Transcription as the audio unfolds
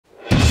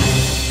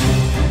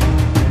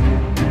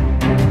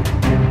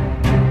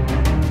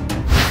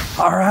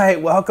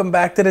Alright, welcome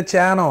back to the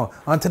channel.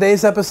 On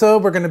today's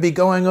episode, we're going to be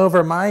going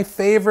over my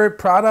favorite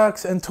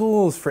products and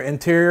tools for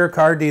interior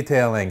car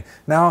detailing.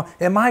 Now,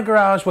 in my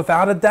garage,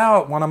 without a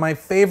doubt, one of my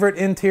favorite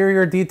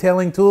interior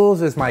detailing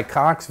tools is my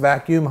Cox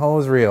vacuum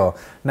hose reel.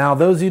 Now,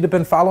 those of you that have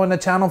been following the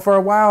channel for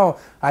a while,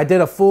 I did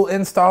a full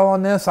install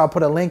on this. I'll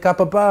put a link up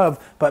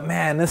above, but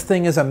man, this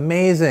thing is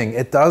amazing.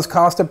 It does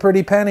cost a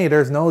pretty penny,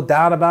 there's no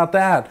doubt about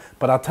that.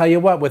 But I'll tell you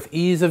what, with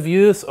ease of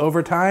use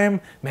over time,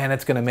 man,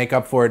 it's going to make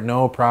up for it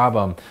no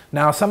problem.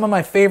 Now, some of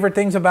my favorite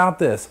things about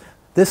this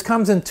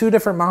comes in two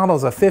different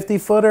models, a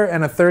 50-footer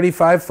and a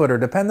 35-footer,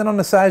 depending on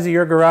the size of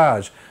your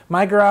garage.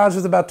 My garage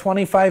is about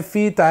 25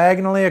 feet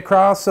diagonally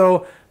across,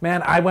 so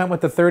man, I went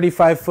with the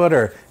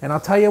 35-footer. And I'll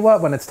tell you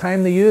what, when it's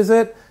time to use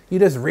it, you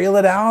just reel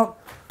it out,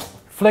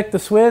 flick the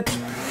switch,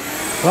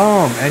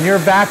 boom, and you're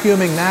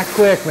vacuuming that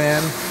quick,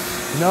 man.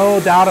 No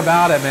doubt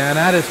about it, man.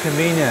 That is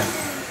convenient.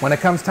 When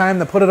it comes time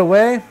to put it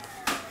away,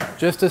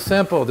 just as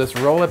simple. Just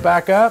roll it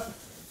back up,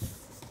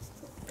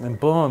 and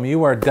boom,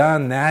 you are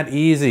done that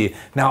easy.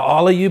 Now,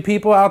 all of you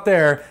people out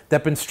there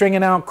that been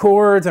stringing out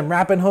cords and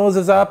wrapping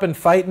hoses up and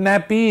fighting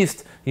that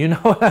beast, you know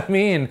what I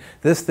mean.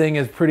 This thing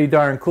is pretty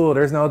darn cool.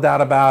 There's no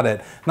doubt about it.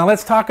 Now,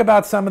 let's talk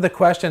about some of the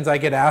questions I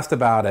get asked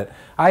about it.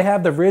 I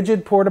have the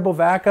Ridgid portable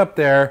vac up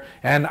there,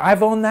 and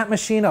I've owned that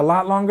machine a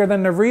lot longer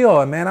than the reel.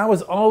 And man, I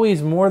was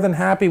always more than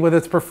happy with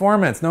its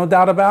performance. No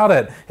doubt about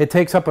it. It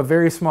takes up a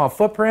very small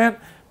footprint,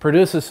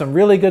 produces some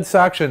really good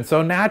suction.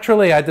 So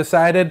naturally, I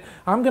decided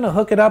I'm gonna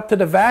hook it up to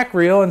the vac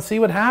reel and see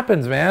what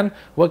happens, man.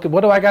 What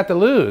do I got to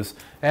lose?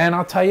 And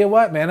I'll tell you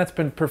what, man, it's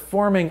been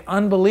performing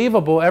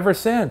unbelievable ever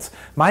since.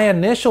 My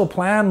initial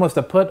plan was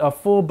to put a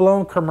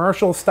full-blown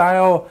commercial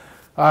style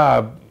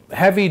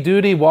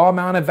heavy-duty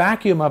wall-mounted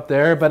vacuum up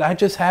there, but I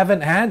just haven't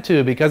had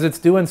to because it's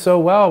doing so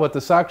well with the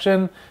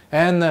suction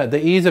and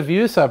the ease of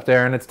use up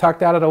there, and it's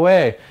tucked out of the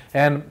way.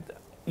 And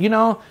you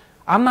know,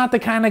 I'm not the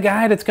kind of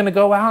guy that's going to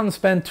go out and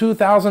spend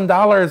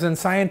 $2,000 in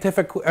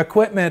scientific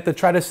equipment to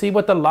try to see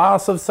what the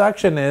loss of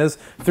suction is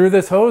through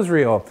this hose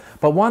reel.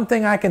 But one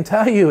thing I can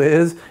tell you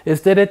is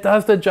that it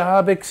does the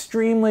job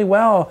extremely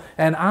well,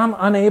 and I'm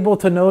unable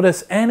to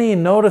notice any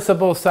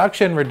noticeable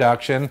suction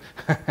reduction.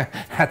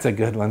 That's a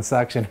good one,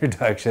 suction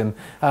reduction,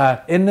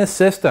 in this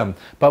system.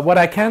 But what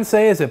I can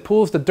say is it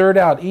pulls the dirt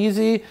out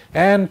easy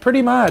and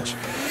pretty much.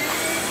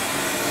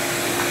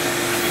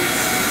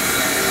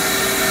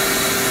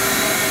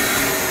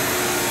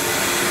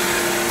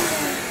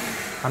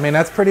 I mean,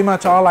 that's pretty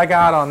much all I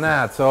got on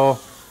that. So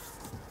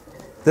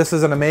this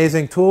is an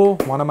amazing tool,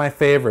 one of my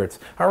favorites.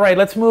 All right,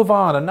 let's move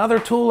on. Another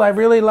tool I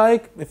really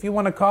like, if you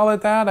want to call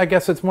it that, I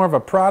guess it's more of a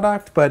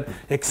product, but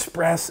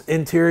Express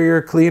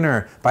Interior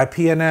Cleaner by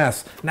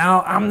P&S.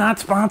 Now, I'm not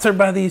sponsored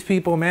by these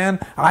people, man.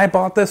 I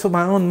bought this with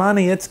my own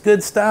money. It's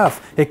good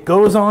stuff. It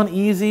goes on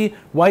easy,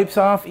 wipes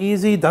off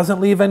easy,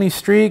 doesn't leave any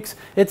streaks.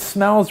 It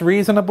smells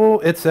reasonable.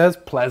 It says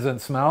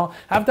pleasant smell.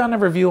 I've done a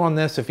review on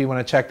this if you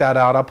want to check that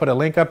out. I'll put a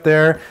link up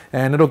there,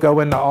 and it'll go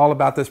into all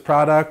about this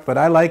product, but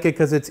I like it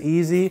because it's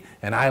easy,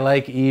 and I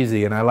like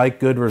easy, and I like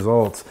good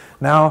results.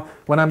 Now,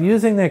 when I'm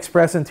using the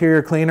Express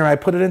Interior Cleaner, I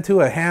put it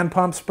into a hand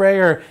pump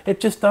sprayer. It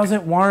just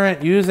doesn't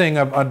warrant using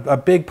a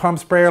big pump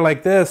sprayer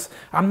like this.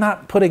 I'm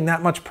not putting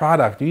that much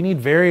product. You need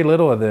very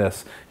little of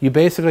this. You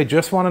basically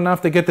just want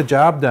enough to get the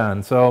job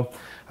done. So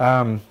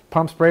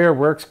pump sprayer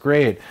works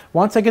great.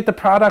 Once I get the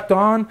product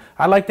on,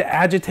 I like to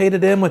agitate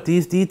it in with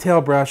these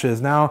detail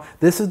brushes. Now,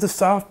 this is the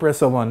soft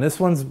bristle one. This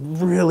one's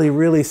really,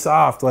 really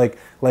soft. Like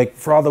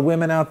for all the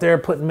women out there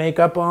putting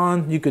makeup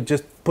on, you could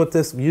just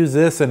use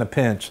this in a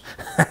pinch.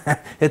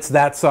 It's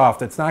that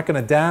soft. It's not going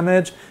to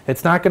damage.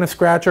 It's not going to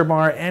scratch or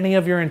mar any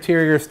of your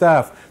interior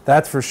stuff.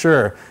 That's for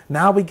sure.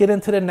 Now we get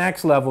into the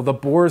next level, the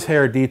boar's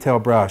hair detail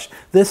brush.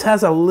 This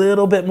has a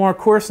little bit more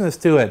coarseness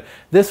to it.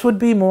 This would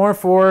be more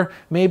for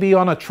maybe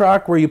on a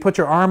truck where you put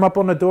your arm up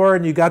on the door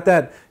and you got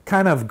that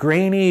kind of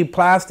grainy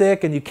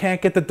plastic and you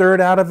can't get the dirt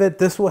out of it.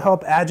 This will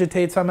help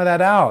agitate some of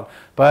that out.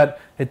 But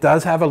it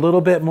does have a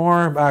little bit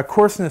more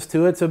coarseness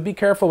to it, so be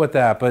careful with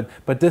that.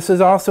 But this is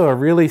also a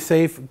really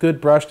safe, good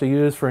brush to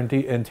use for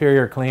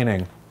interior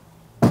cleaning.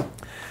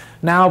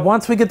 Now,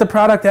 once we get the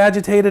product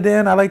agitated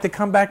in, I like to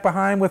come back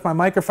behind with my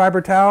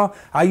microfiber towel.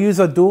 I use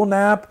a dual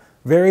nap.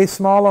 Very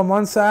small on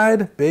one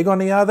side, big on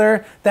the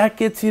other. That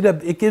gets you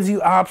to, it gives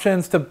you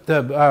options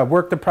to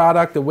work the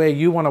product the way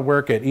you want to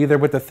work it, either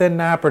with the thin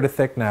nap or the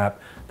thick nap.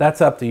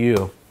 That's up to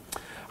you.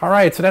 All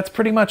right, so that's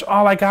pretty much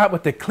all I got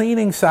with the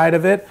cleaning side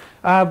of it.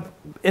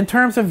 In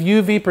terms of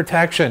UV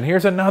protection,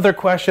 here's another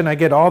question I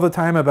get all the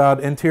time about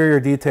interior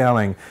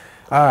detailing.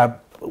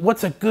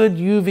 What's a good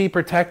UV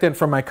protectant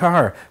for my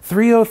car?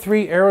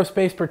 303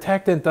 Aerospace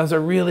Protectant does a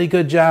really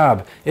good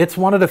job. It's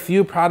one of the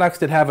few products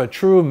that have a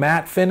true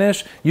matte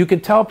finish. You can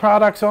tell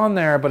products on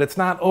there, but it's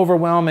not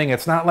overwhelming.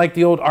 It's not like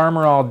the old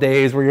Armor All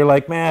days where you're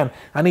like, man,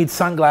 I need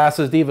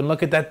sunglasses to even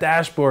look at that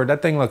dashboard.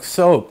 That thing looks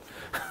soaked.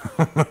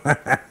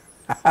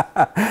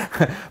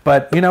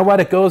 But you know what?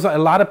 It goes, a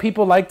lot of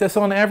people like this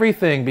on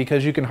everything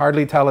because you can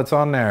hardly tell it's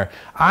on there.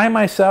 I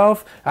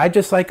myself, I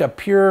just like a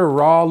pure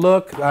raw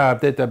look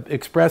that the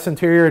Express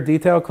Interior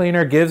Detail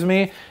Cleaner gives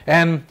me.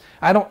 And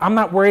I'm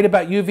not worried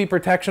about UV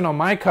protection on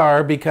my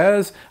car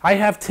because I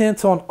have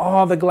tints on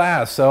all the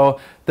glass. So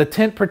the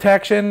tint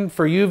protection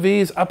for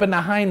UVs up in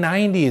the high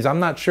 90s. I'm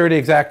not sure the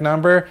exact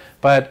number,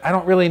 but I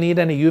don't really need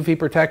any UV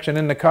protection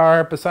in the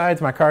car.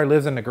 Besides, my car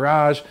lives in the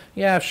garage.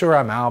 Yeah, sure,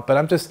 I'm out,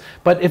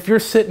 but if you're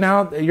sitting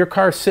out, your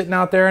car's sitting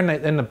out there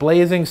in the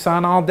blazing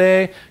sun all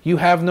day, you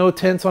have no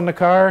tints on the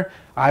car,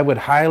 I would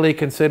highly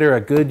consider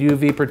a good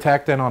UV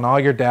protectant on all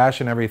your dash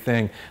and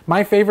everything.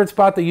 My favorite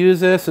spot to use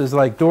this is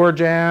like door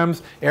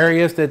jambs,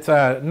 areas that's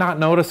not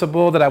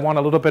noticeable that I want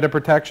a little bit of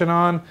protection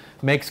on.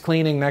 Makes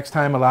cleaning next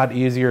time a lot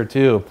easier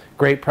too.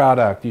 Great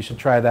product. You should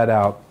try that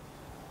out.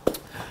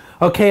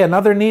 Okay,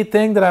 another neat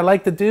thing that I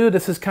like to do,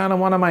 this is kind of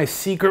one of my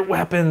secret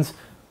weapons.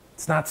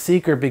 It's not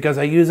secret because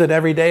I use it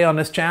every day on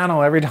this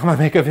channel, every time I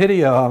make a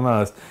video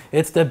almost.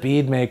 It's the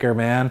bead maker,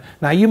 man.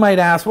 Now you might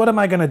ask, what am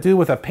I gonna do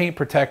with a paint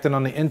protectant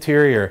on the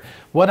interior?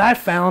 What I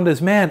found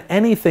is, man,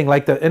 anything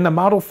like in the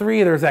Model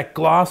 3, there's that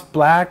gloss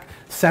black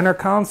center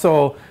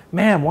console.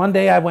 Man, one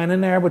day I went in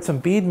there with some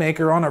bead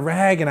maker on a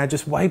rag and I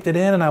just wiped it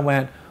in and I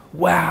went,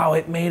 wow,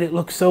 it made it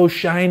look so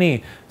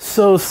shiny,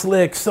 so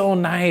slick, so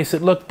nice.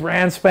 It looked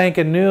brand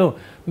spanking new.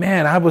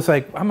 Man, I was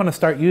like, I'm gonna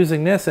start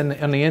using this in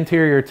the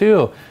interior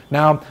too.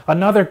 Now,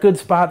 another good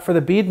spot for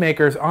the bead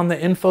makers on the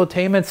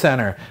infotainment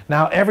center.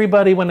 Now,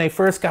 everybody when they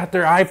first got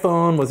their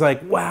iPhone was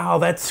like, wow,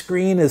 that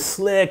screen is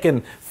slick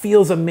and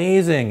feels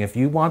amazing. If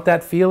you want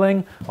that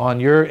feeling on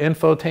your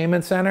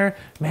infotainment center,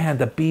 man,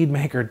 the bead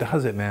maker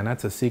does it, man.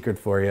 That's a secret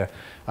for you.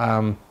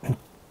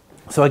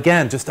 So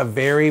again, just a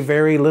very,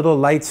 very little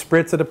light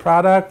spritz of the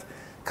product.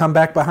 Come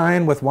back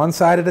behind with one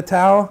side of the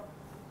towel.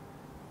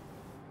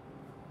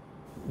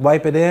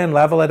 Wipe it in,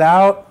 level it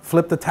out,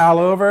 flip the towel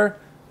over,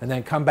 and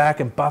then come back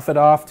and buff it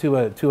off to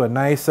a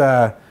nice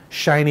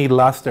shiny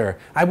luster.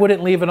 I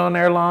wouldn't leave it on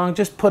there long.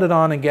 Just put it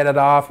on and get it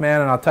off,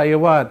 man. And I'll tell you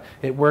what,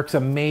 it works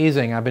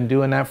amazing. I've been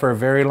doing that for a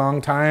very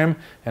long time.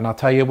 And I'll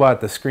tell you what,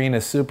 the screen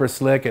is super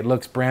slick. It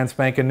looks brand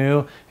spanking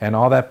new. And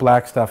all that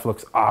black stuff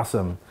looks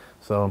awesome.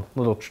 So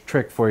little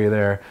trick for you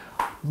there.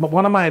 But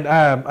one of my,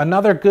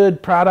 another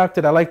good product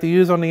that I like to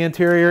use on the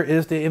interior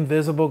is the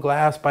Invisible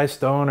Glass by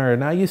Stoner.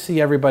 Now you see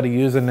everybody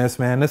using this,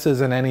 man. This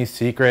isn't any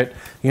secret,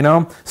 you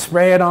know.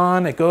 Spray it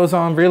on, it goes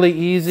on really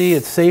easy.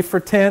 It's safe for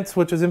tints,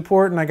 which is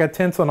important. I got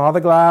tints on all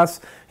the glass,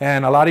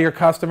 and a lot of your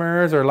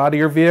customers or a lot of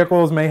your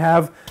vehicles may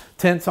have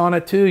tints on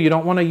it too. You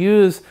don't want to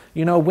use,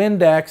 you know,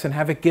 Windex and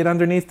have it get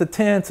underneath the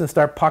tints and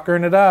start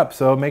puckering it up.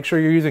 So make sure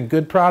you're using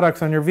good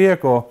products on your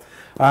vehicle.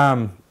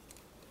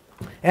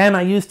 And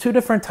I use two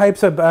different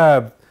types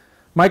of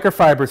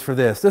microfibers for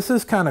this. This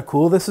is kind of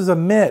cool. This is a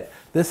mitt.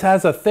 This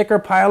has a thicker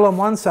pile on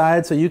one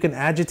side so you can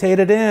agitate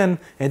it in,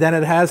 and then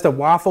it has the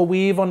waffle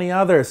weave on the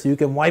other so you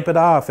can wipe it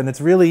off. And it's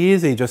really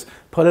easy. Just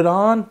put it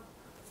on,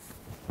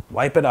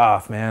 wipe it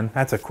off, man.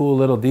 That's a cool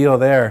little deal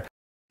there.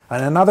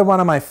 And another one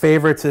of my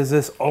favorites is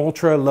this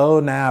ultra low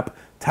nap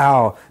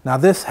towel. Now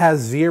this has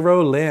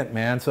 0 lint,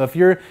 man. So if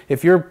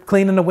you're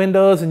cleaning the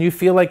windows and you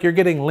feel like you're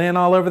getting lint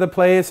all over the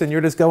place and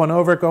you're just going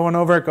over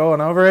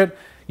it,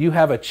 you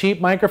have a cheap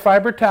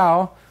microfiber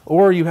towel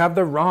or you have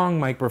the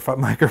wrong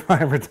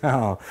microfiber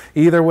towel.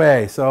 Either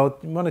way, so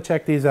you want to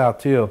check these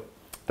out too.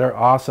 They're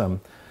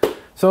awesome.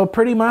 So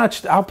pretty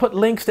much, I'll put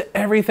links to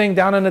everything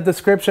down in the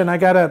description. I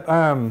got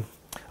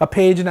a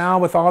page now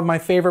with all of my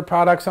favorite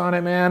products on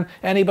it, man.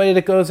 Anybody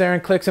that goes there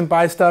and clicks and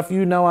buys stuff,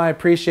 you know I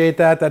appreciate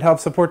that. That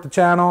helps support the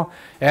channel,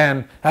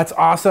 and that's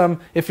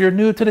awesome. If you're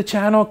new to the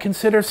channel,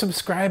 consider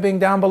subscribing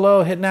down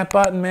below, hitting that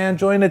button, man.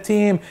 Join the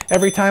team.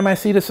 Every time I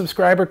see the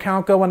subscriber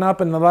count going up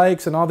and the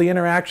likes and all the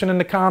interaction in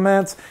the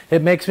comments,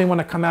 it makes me want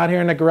to come out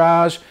here in the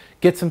garage,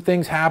 get some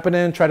things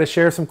happening, try to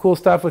share some cool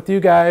stuff with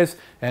you guys,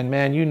 and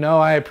man, you know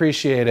I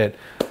appreciate it.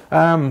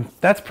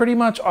 That's pretty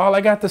much all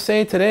I got to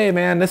say today,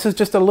 man. This is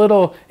just a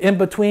little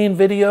in-between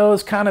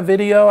videos kind of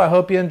video. I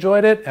hope you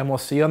enjoyed it, and we'll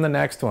see you on the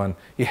next one.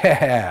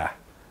 Yeah.